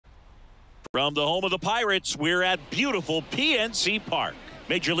From the home of the Pirates, we're at beautiful PNC Park.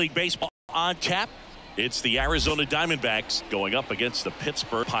 Major League Baseball on tap. It's the Arizona Diamondbacks going up against the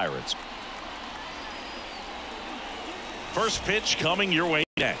Pittsburgh Pirates. First pitch coming your way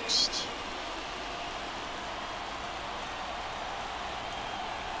next.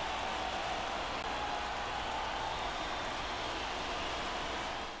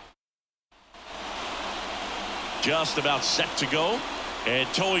 Just about set to go. And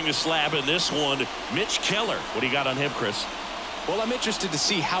towing the slab in this one, Mitch Keller. What do you got on him, Chris? Well, I'm interested to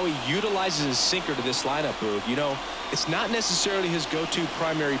see how he utilizes his sinker to this lineup, Boog. You know, it's not necessarily his go-to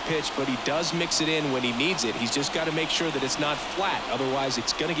primary pitch, but he does mix it in when he needs it. He's just got to make sure that it's not flat. Otherwise,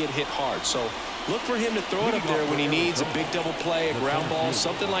 it's going to get hit hard. So look for him to throw it up there when he needs a big double play, a ground ball,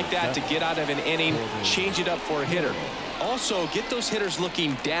 something like that to get out of an inning, change it up for a hitter. Also, get those hitters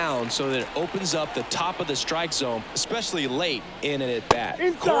looking down so that it opens up the top of the strike zone, especially late in an at-bat.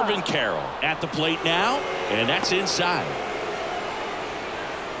 Corbin Carroll at the plate now, and that's inside.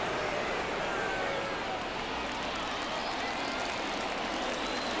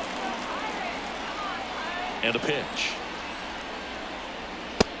 And a pitch.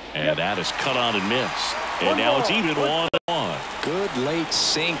 And that is cut on and missed. And now it's even 1-1. Good late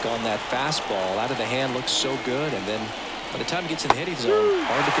sink on that fastball. Out of the hand looks so good, and then by the time it gets in the hitting zone,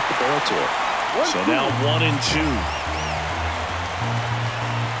 hard to get the barrel to it. So now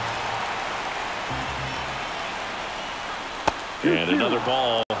 1-2. And another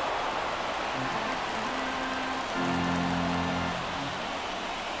ball.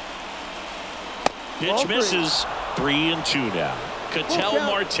 Pitch misses. 3-2 now. Ketel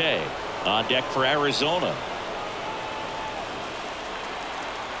Marte on deck for Arizona.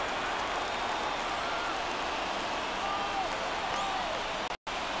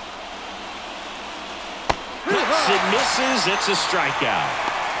 It misses. It's a strikeout.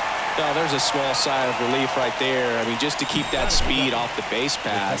 Now, there's a small sigh of relief right there. I mean, just to keep that speed off the base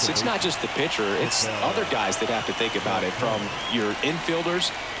paths. It's not just the pitcher. It's other guys that have to think about it. From your infielders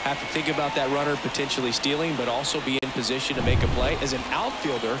have to think about that runner potentially stealing, but also be in position to make a play. As an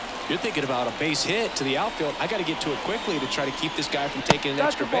outfielder, you're thinking about a base hit to the outfield. I got to get to it quickly to try to keep this guy from taking an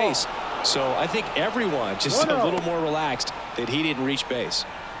extra base. So I think everyone just a little more relaxed that he didn't reach base.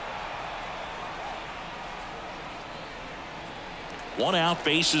 1 out,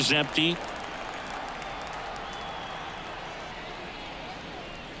 base is empty.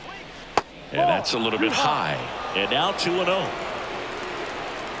 And that's a little bit high. And now 2-0.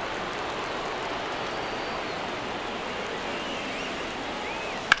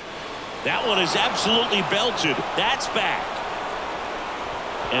 That one is absolutely belted. That's back.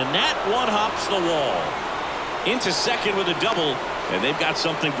 And that one hops the wall. Into second with a double. And they've got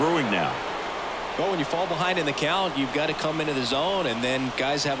something brewing now. Well, when you fall behind in the count, you've got to come into the zone, and then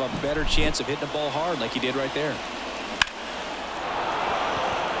guys have a better chance of hitting the ball hard like you did right there.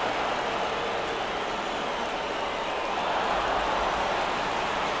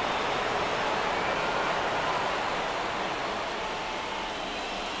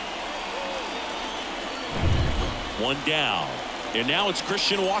 One down, and now it's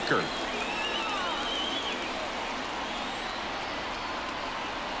Christian Walker.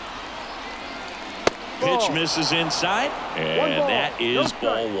 Pitch misses inside, and that is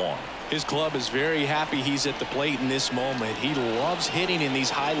ball 1. His club is very happy he's at the plate in this moment. He loves hitting in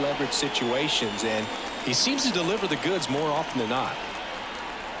these high leverage situations, and he seems to deliver the goods more often than not.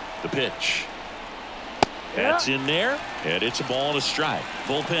 The pitch. That's in there, and it's a ball and a strike.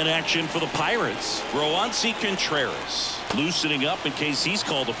 Bullpen action for the Pirates. Roansy Contreras loosening up in case he's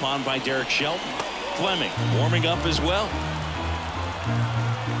called upon by Derek Shelton. Fleming warming up as well.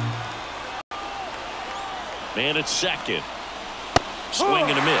 Man at second. Swing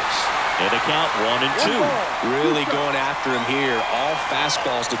and a miss. And a count 1-2. Really going after him here. All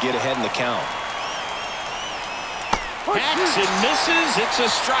fastballs to get ahead in the count. Hacks and misses. It's a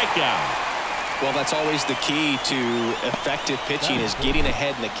strikeout. Well, that's always the key to effective pitching is getting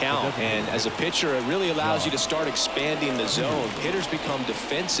ahead in the count. And as a pitcher, it really allows you to start expanding the zone. Hitters become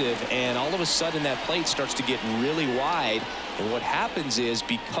defensive, and all of a sudden that plate starts to get really wide. And what happens is,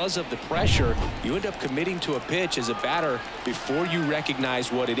 because of the pressure, you end up committing to a pitch as a batter before you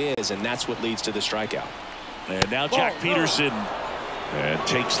recognize what it is, and that's what leads to the strikeout. And now Jack Peterson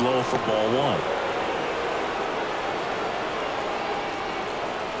takes low for ball 1.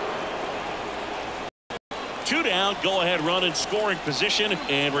 Two down, go ahead run in scoring position,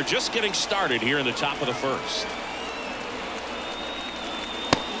 and we're just getting started here in the top of the first.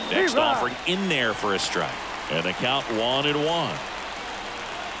 Next offering in there for a strike. And a count 1-1.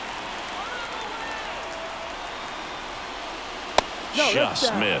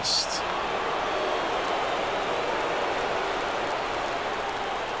 Just missed.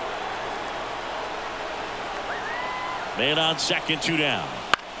 Man on second, 2 down.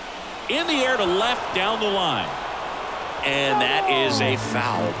 In the air to left down the line. And that is a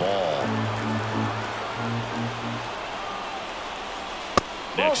foul ball.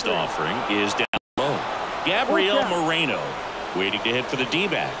 Next offering is down low. Gabriel Moreno waiting to hit for the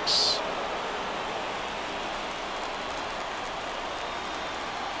D-backs.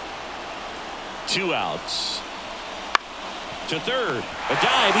 Two outs. To third. A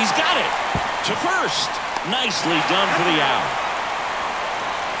dive. He's got it. To first. Nicely done for the out.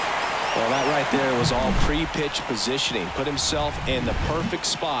 Well, that right there was all pre-pitch positioning. Put himself in the perfect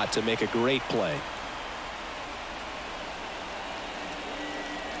spot to make a great play.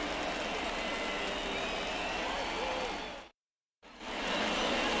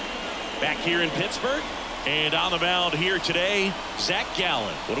 Back here in Pittsburgh. And on the mound here today, Zach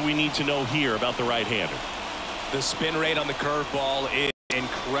Gallen. What do we need to know here about the right-hander? The spin rate on the curveball is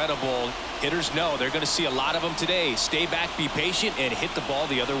incredible. Hitters know they're going to see a lot of them today. Stay back, be patient, and hit the ball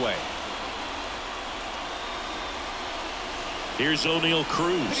the other way. Here's O'Neal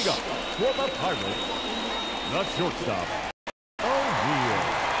Cruz. For the Pirates, the shortstop, O'Neal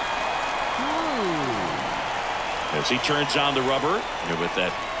Cruz. As he turns on the rubber, and with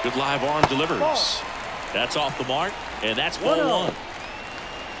that good live arm delivers. That's off the mark, and that's ball 1.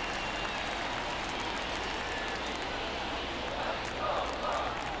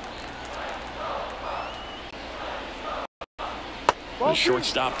 The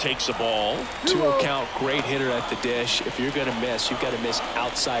shortstop takes the ball. 2-0 count, great hitter at the dish. If you're going to miss, you've got to miss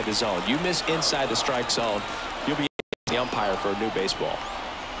outside the zone. You miss inside the strike zone, you'll be the umpire for a new baseball.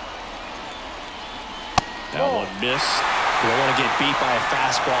 That one missed. You don't want to get beat by a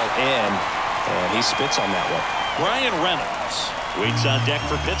fastball in, and he spits on that one. Brian Reynolds waits on deck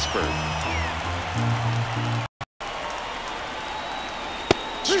for Pittsburgh.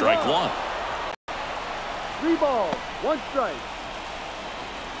 Strike 1. 3 balls, 1 strike.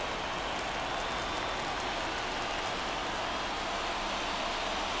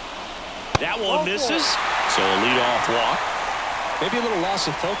 That one misses. So a leadoff walk. Maybe a little loss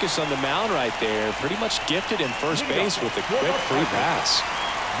of focus on the mound right there. Pretty much gifted in first base with a quick free pass.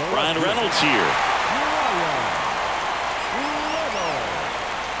 Brian Reynolds here.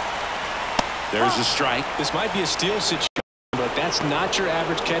 There's a strike. This might be a steal situation, but that's not your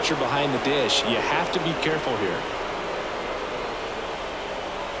average catcher behind the dish. You have to be careful here.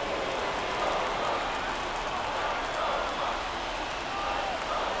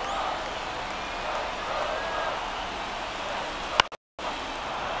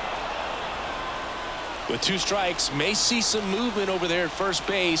 With 2 strikes, may see some movement over there at first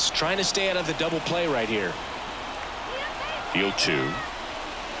base, trying to stay out of the double play right here. The 0-2.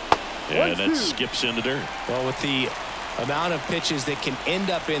 And that skips in the dirt. Well, with the amount of pitches that can end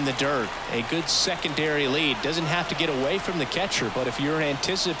up in the dirt, a good secondary lead doesn't have to get away from the catcher, but if you're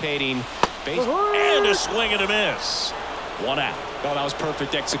anticipating base and a swing and a miss. 1 out. Well, that was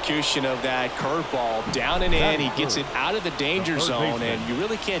perfect execution of that curveball. Down and in, he gets it out of the danger zone, and you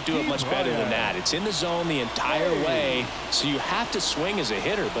really can't do it much better than that. It's in the zone the entire way, so you have to swing as a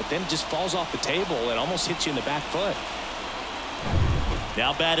hitter, but then it just falls off the table and almost hits you in the back foot.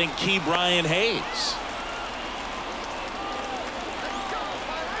 Now batting Key Brian Hayes.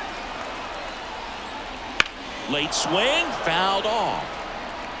 Late swing, fouled off.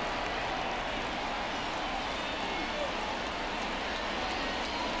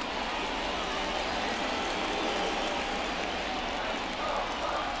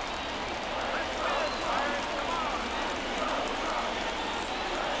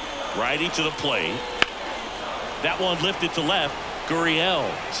 Righty to the plate. That one lifted to left. Gurriel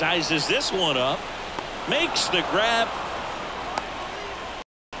sizes this one up. Makes the grab.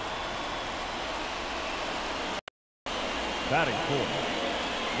 Batting fourth,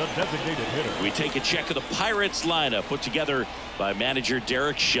 the designated hitter. We take a check of the Pirates lineup put together by manager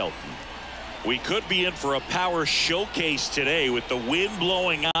Derek Shelton. We could be in for a power showcase today with the wind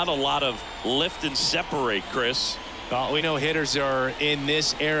blowing out, a lot of lift and separate, Chris. Well, we know hitters are in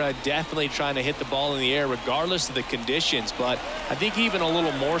this era definitely trying to hit the ball in the air regardless of the conditions, but I think even a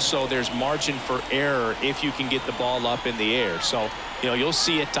little more so there's margin for error if you can get the ball up in the air. So, you know, you'll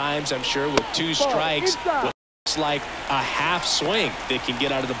see at times, I'm sure, with 2 strikes, what looks like a half swing that can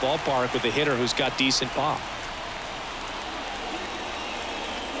get out of the ballpark with a hitter who's got decent pop.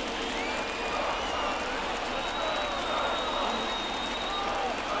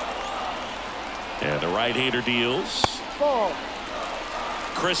 And the right-hander deals.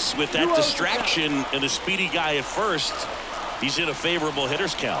 Chris, with that distraction and a speedy guy at first, he's in a favorable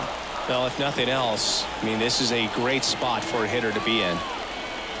hitter's count. Well, if nothing else, I mean, this is a great spot for a hitter to be in.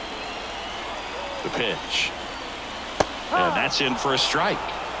 The pitch. And that's in for a strike.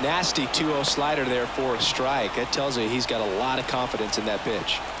 Nasty 2-0 slider there for a strike. That tells you he's got a lot of confidence in that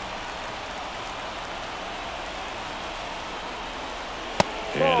pitch.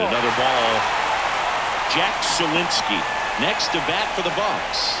 And another ball. Jack Suwinski next to bat for the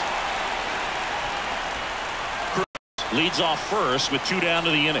Bucks. Cruz leads off first with 2 down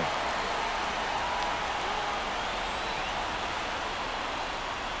to the inning.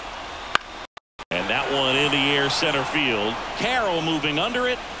 And that one in the air center field. Carroll moving under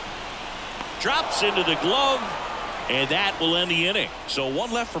it. Drops into the glove. And that will end the inning. So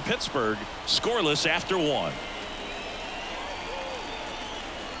 1 left for Pittsburgh. Scoreless after 1.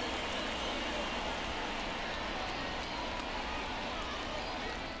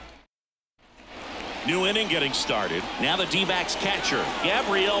 New inning getting started. Now the D-backs catcher,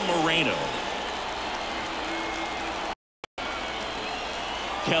 Gabriel Moreno.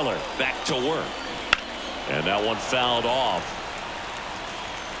 Keller back to work. And that one fouled off.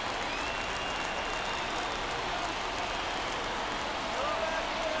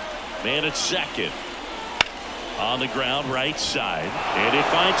 Man at second. On the ground right side. And it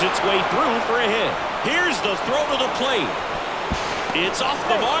finds its way through for a hit. Here's the throw to the plate. It's off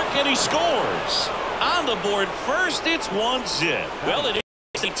the mark and he scores. On the board first, it's 1-0. Well, it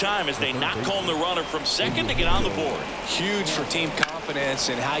is time as they knock home the runner from second to get on the board. Huge for team confidence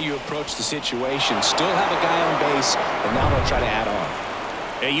and how you approach the situation. Still have a guy on base, and now they'll try to add on.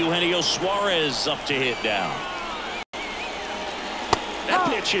 Eugenio Suarez up to hit down. That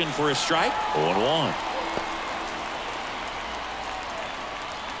pitch in for a strike. 0-1.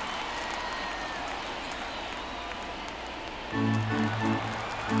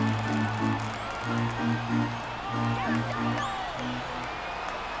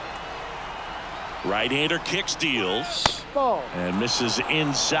 Right-hander kicks, deals, and misses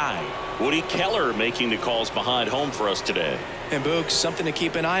inside. Woody Keller making the calls behind home for us today. And Boog, something to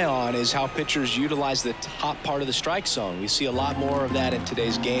keep an eye on is how pitchers utilize the top part of the strike zone. We see a lot more of that in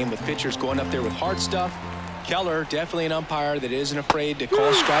today's game with pitchers going up there with hard stuff. Keller, definitely an umpire that isn't afraid to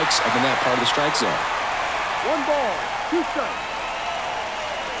call strikes up in that part of the strike zone. 1 ball, 2 strikes.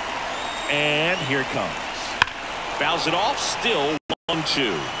 And here it comes. Fouls it off, still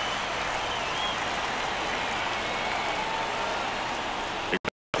 1-2.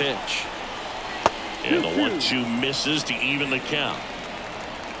 Pitch. And the 1-2 misses to even the count.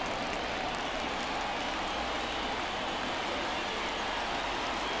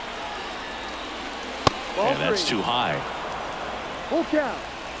 And that's too high. Full count.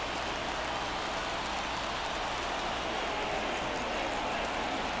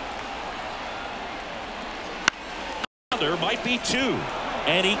 There might be 2.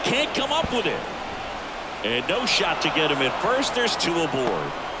 And he can't come up with it. And no shot to get him at first. There's 2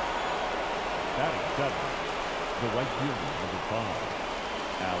 aboard. Batting 7, the right fielder, number 5,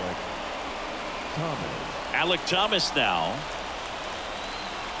 Alek Thomas. Alek Thomas now.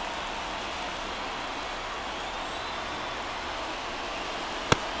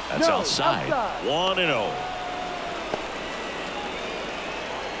 That's outside. 1-0.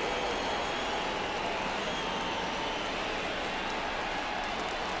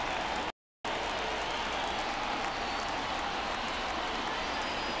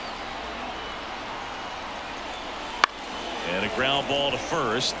 And a ground ball to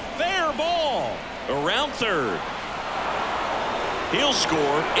first. Fair ball. Around third. He'll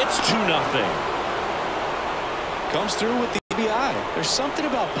score. It's 2-0. Comes through with the RBI. There's something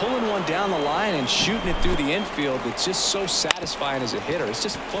about pulling one down the line and shooting it through the infield that's just so satisfying as a hitter. It's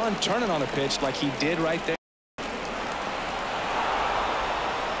just fun turning on a pitch like he did right there.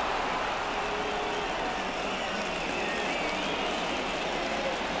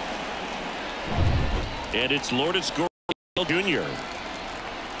 And it's Lourdes Gurriel Jr.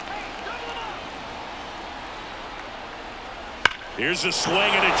 Here's a swing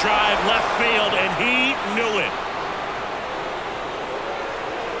and a drive left field, and he knew it.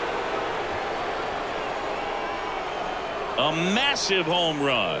 A massive home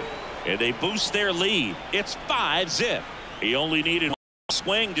run, and they boost their lead. It's 5-0. He only needed a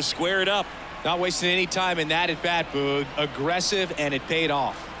swing to square it up. Not wasting any time in that at bat, Boog. Aggressive, and it paid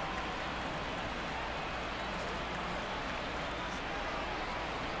off.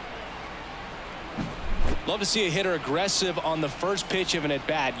 Love to see a hitter aggressive on the first pitch of an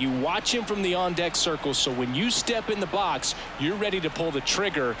at-bat. You watch him from the on-deck circle, so when you step in the box, you're ready to pull the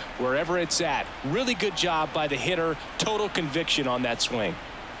trigger wherever it's at. Really good job by the hitter. Total conviction on that swing.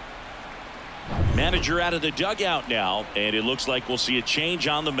 Manager out of the dugout now, and it looks like we'll see a change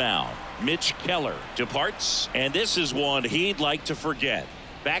on the mound. Mitch Keller departs, and this is one he'd like to forget.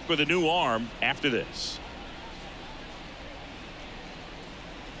 Back with a new arm after this.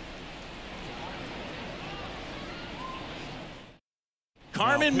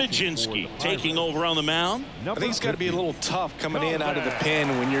 Carmen Majinski taking over on the mound. I think it's got to be a little tough coming in out of the pen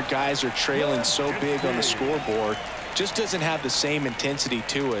when your guys are trailing so big on the scoreboard. Just doesn't have the same intensity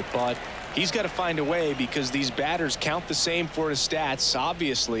to it, but he's got to find a way because these batters count the same for his stats,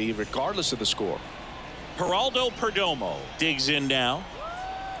 obviously, regardless of the score. Geraldo Perdomo digs in now.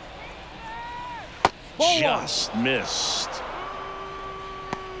 Just missed.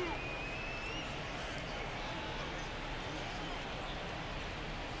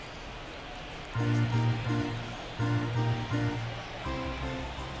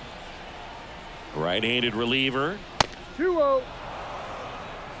 Right-handed reliever. 2-0.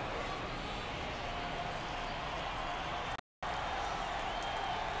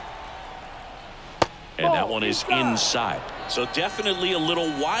 And that one is inside. So definitely a little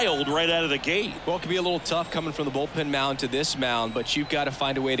wild right out of the gate. Well, it can be a little tough coming from the bullpen mound to this mound, but you've got to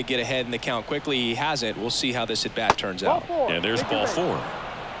find a way to get ahead in the count quickly. He hasn't. We'll see how this at-bat turns out. And there's ball 4.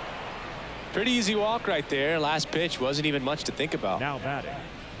 Pretty easy walk right there. Last pitch wasn't even much to think about. Now batting,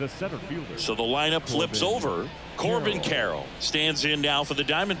 the center fielder. So the lineup flips over. Corbin Carroll stands in now for the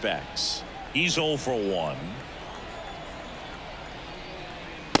Diamondbacks. He's 0 for 1.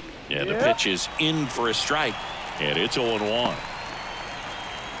 Yeah, the pitch is in for a strike, and it's 0-1.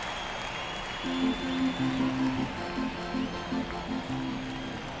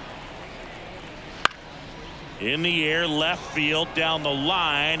 In the air, left field, down the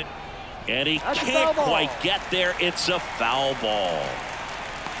line, and he can't quite get there. It's a foul ball.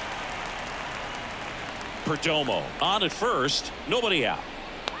 Perdomo on at first, nobody out.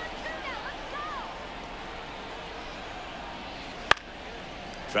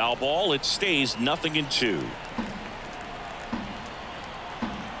 Foul ball, it stays 0-2.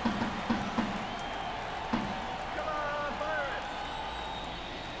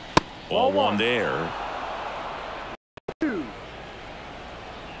 Ball 1 there. 2.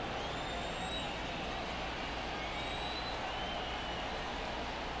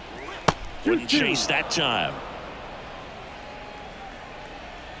 Wouldn't chase that time.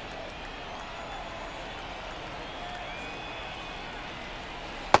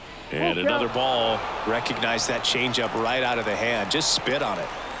 And another ball. Recognize that changeup right out of the hand. Just spit on it.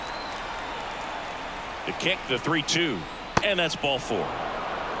 The kick, the 3-2. And that's ball 4.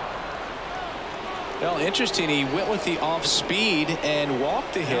 Well, interesting. He went with the off speed and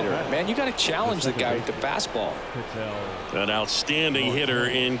walked the hitter. Man, you got to challenge the guy with the fastball. An outstanding hitter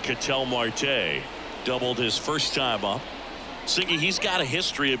in Ketel Marte. Doubled his first time up. Siggy, he's got a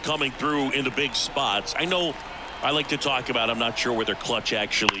history of coming through into big spots. I know I like to talk about, I'm not sure whether clutch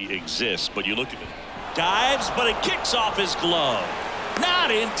actually exists, but you look at it. Dives, but it kicks off his glove.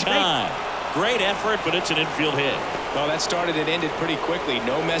 Not in time. Great effort, but it's an infield hit. Well, that started and ended pretty quickly.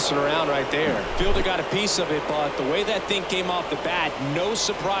 No messing around right there. Fielder got a piece of it, but the way that thing came off the bat, no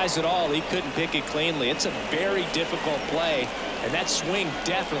surprise at all. He couldn't pick it cleanly. It's a very difficult play, and that swing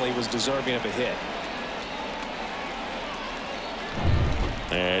definitely was deserving of a hit.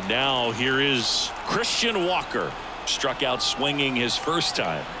 And now here is Christian Walker. Struck out swinging his first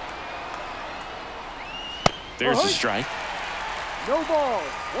time. There's a strike. No ball.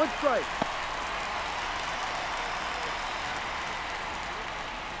 1 strike.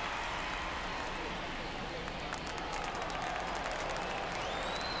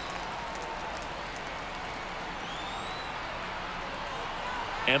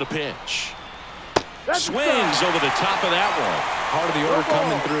 And a pitch. Swings over the top of that one. Part of the order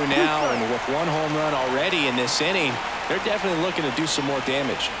coming through now, and with 1 home run already in this inning, they're definitely looking to do some more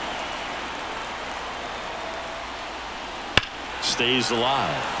damage. Stays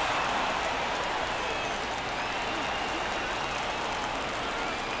alive.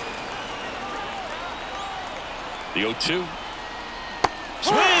 The 0-2.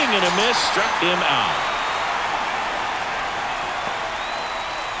 Swing and a miss, struck him out.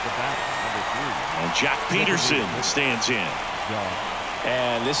 And Jack Peterson stands in.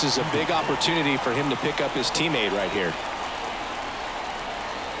 And this is a big opportunity for him to pick up his teammate right here.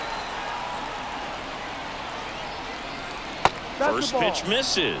 First pitch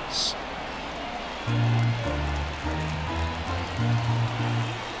misses.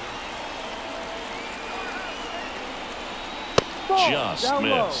 Just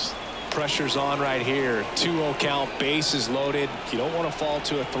missed. Pressure's on right here. 2-0 count, bases loaded. You don't want to fall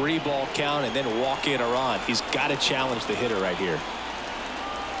to a 3-ball count and then walk in or on. He's got to challenge the hitter right here.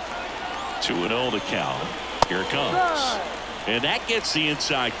 2-0 the count. Here it comes. And that gets the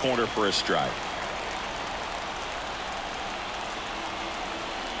inside corner for a strike.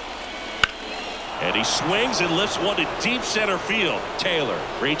 And he swings and lifts one to deep center field. Taylor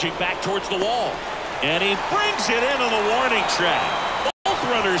reaching back towards the wall. And he brings it in on the warning track. Both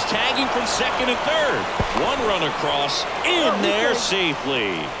runners tagging from second and third. One run across in there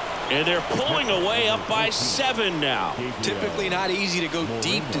safely. And they're pulling away up by 7 now. Typically not easy to go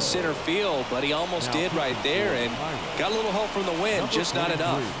deep to center field, but he almost did right there and got a little help from the wind, just not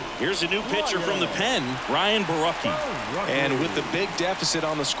enough. Here's a new pitcher from the pen, Ryan Barucki. And with the big deficit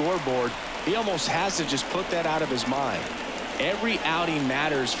on the scoreboard, he almost has to just put that out of his mind. Every outing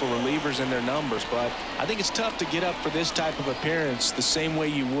matters for relievers and their numbers, but I think it's tough to get up for this type of appearance the same way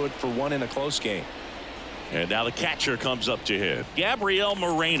you would for one in a close game. And now the catcher comes up to hit. Gabriel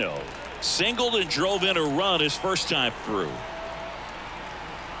Moreno singled and drove in a run his first time through.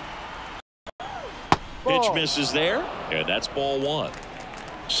 Pitch misses there, and that's ball 1.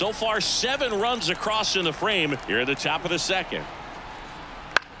 So far, 7 runs across in the frame here at the top of the second.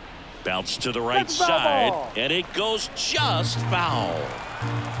 Bounce to the right side, and it goes just foul.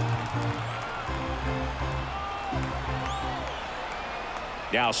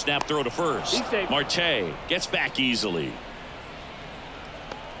 Now snap throw to first. Marte gets back easily.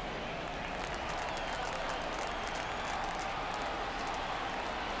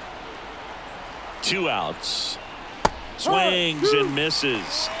 Two outs. Swings and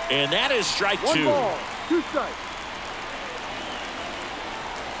misses. And that is strike 2. 1 ball, 2 strikes.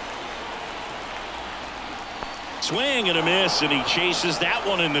 Swing and a miss, and he chases that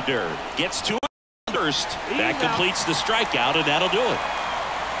one in the dirt. Gets to it first. That completes the strikeout, and that'll do it.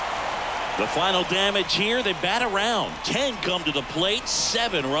 The final damage here, they bat around. 10 come to the plate,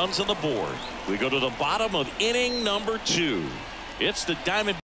 7 runs on the board. We go to the bottom of inning number 2. It's the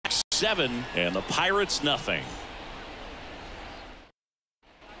Diamondbacks 7 and the Pirates nothing.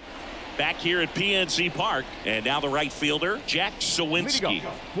 Back here at PNC Park, and now the right fielder, Jack Sawinski.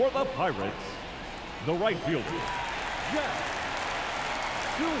 For the Pirates, the right fielder, Jack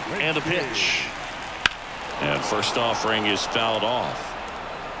Sawinski. And the pitch. And first offering is fouled off.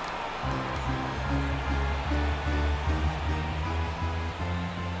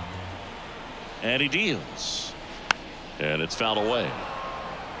 And he deals. And it's fouled away.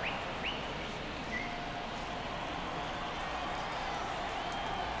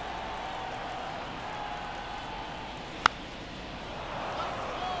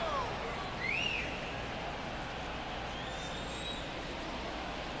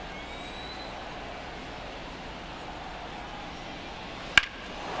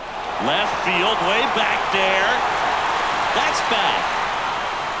 Left field, way back there. That's back.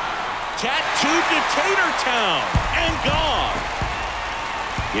 Tattooed to Tatertown and gone.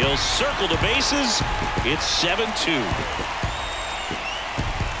 He'll circle the bases. It's 7-2.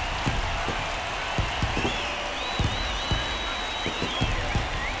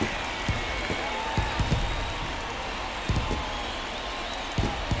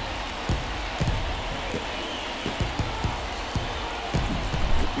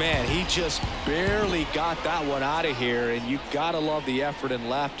 Man, he just barely got that one out of here, and you gotta love the effort and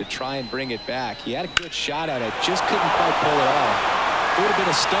left to try and bring it back. He had a good shot at it, just couldn't quite pull it off. It would have been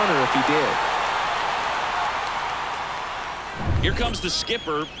a stunner if he did. Here comes the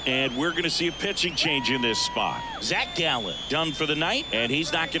skipper, and we're going to see a pitching change in this spot. Zach Gallen done for the night, and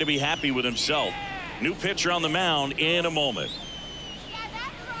he's not going to be happy with himself. New pitcher on the mound in a moment.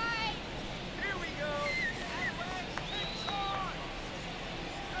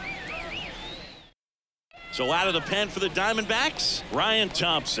 So out of the pen for the Diamondbacks, Ryan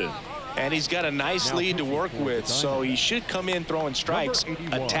Thompson. And he's got a nice lead to work with, so he should come in throwing strikes,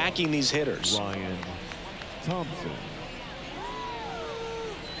 attacking these hitters. Ryan Thompson.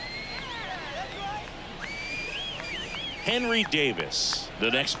 Henry Davis,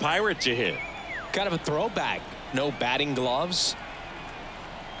 the next Pirate to hit. Kind of a throwback. No batting gloves.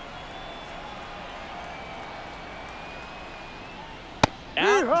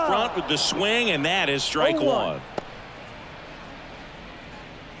 Out front with the swing, and that is strike 1.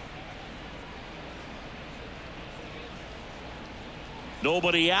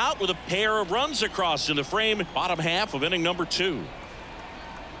 Nobody out with a pair of runs across in the frame. Bottom half of inning number 2.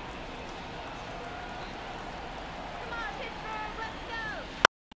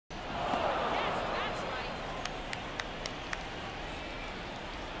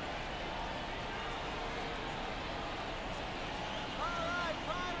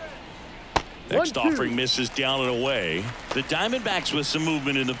 Next offering misses down and away. The Diamondbacks with some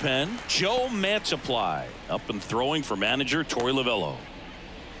movement in the pen. Joe Mantiply up and throwing for manager Torey Lovullo.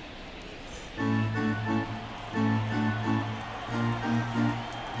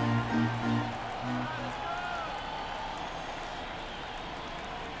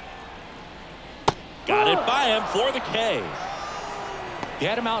 Got it by him for the K. He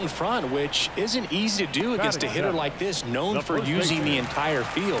had him out in front, which isn't easy to do against a hitter like this, known for using the entire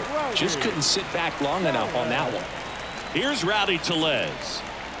field. Just couldn't sit back long enough on that one. Here's Rowdy Tellez.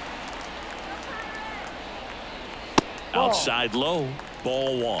 Outside low,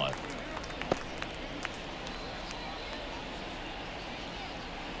 ball 1.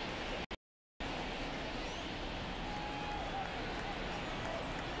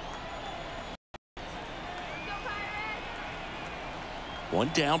 One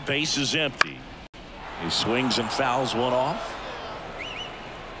down, base is empty. He swings and fouls one off.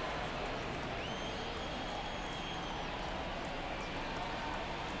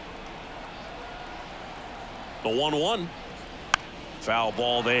 The 1-1. Foul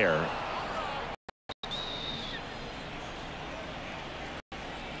ball there.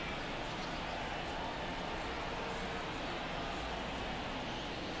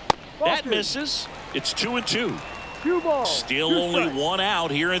 That misses. It's 2-2. Still only one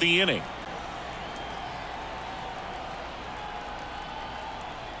out here in the inning.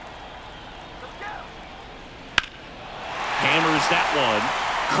 Hammers that one,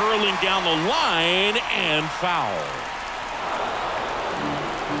 curling down the line and foul.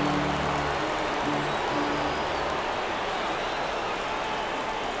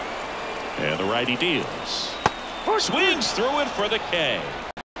 And the righty deals. Swings through it for the K.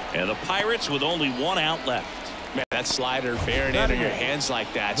 And the Pirates with only one out left. Man, that slider bearing into your hands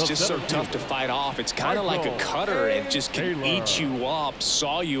like that, it's just so tough to fight off. It's kind of like a cutter and just can eat you up,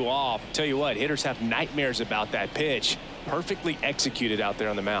 saw you off. Tell you what, hitters have nightmares about that pitch. Perfectly executed out there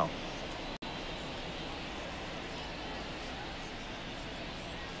on the mound.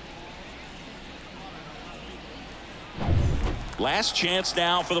 Last chance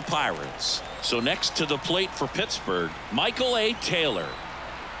now for the Pirates. So next to the plate for Pittsburgh, Michael A. Taylor.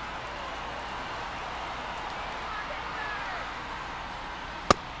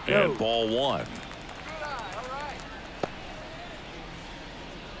 And ball 1.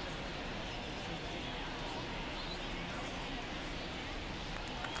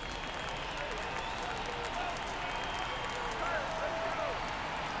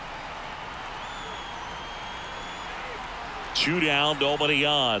 Two down, nobody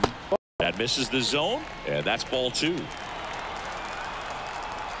on. That misses the zone, and that's ball 2.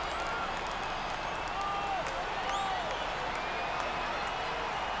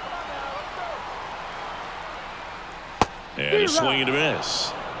 And a swing and a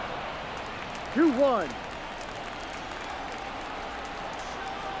miss. 2-1.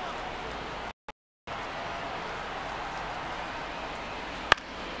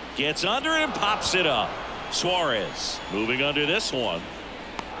 Gets under it and pops it up. Suarez moving under this one.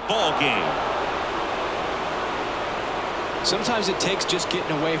 Ball game. Sometimes it takes just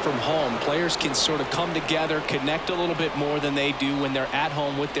getting away from home. Players can sort of come together, connect a little bit more than they do when they're at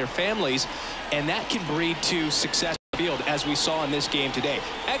home with their families, and that can breed to success on the field, as we saw in this game today.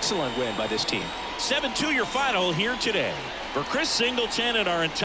 Excellent win by this team. 7-2 your final here today. For Chris Singleton and our entire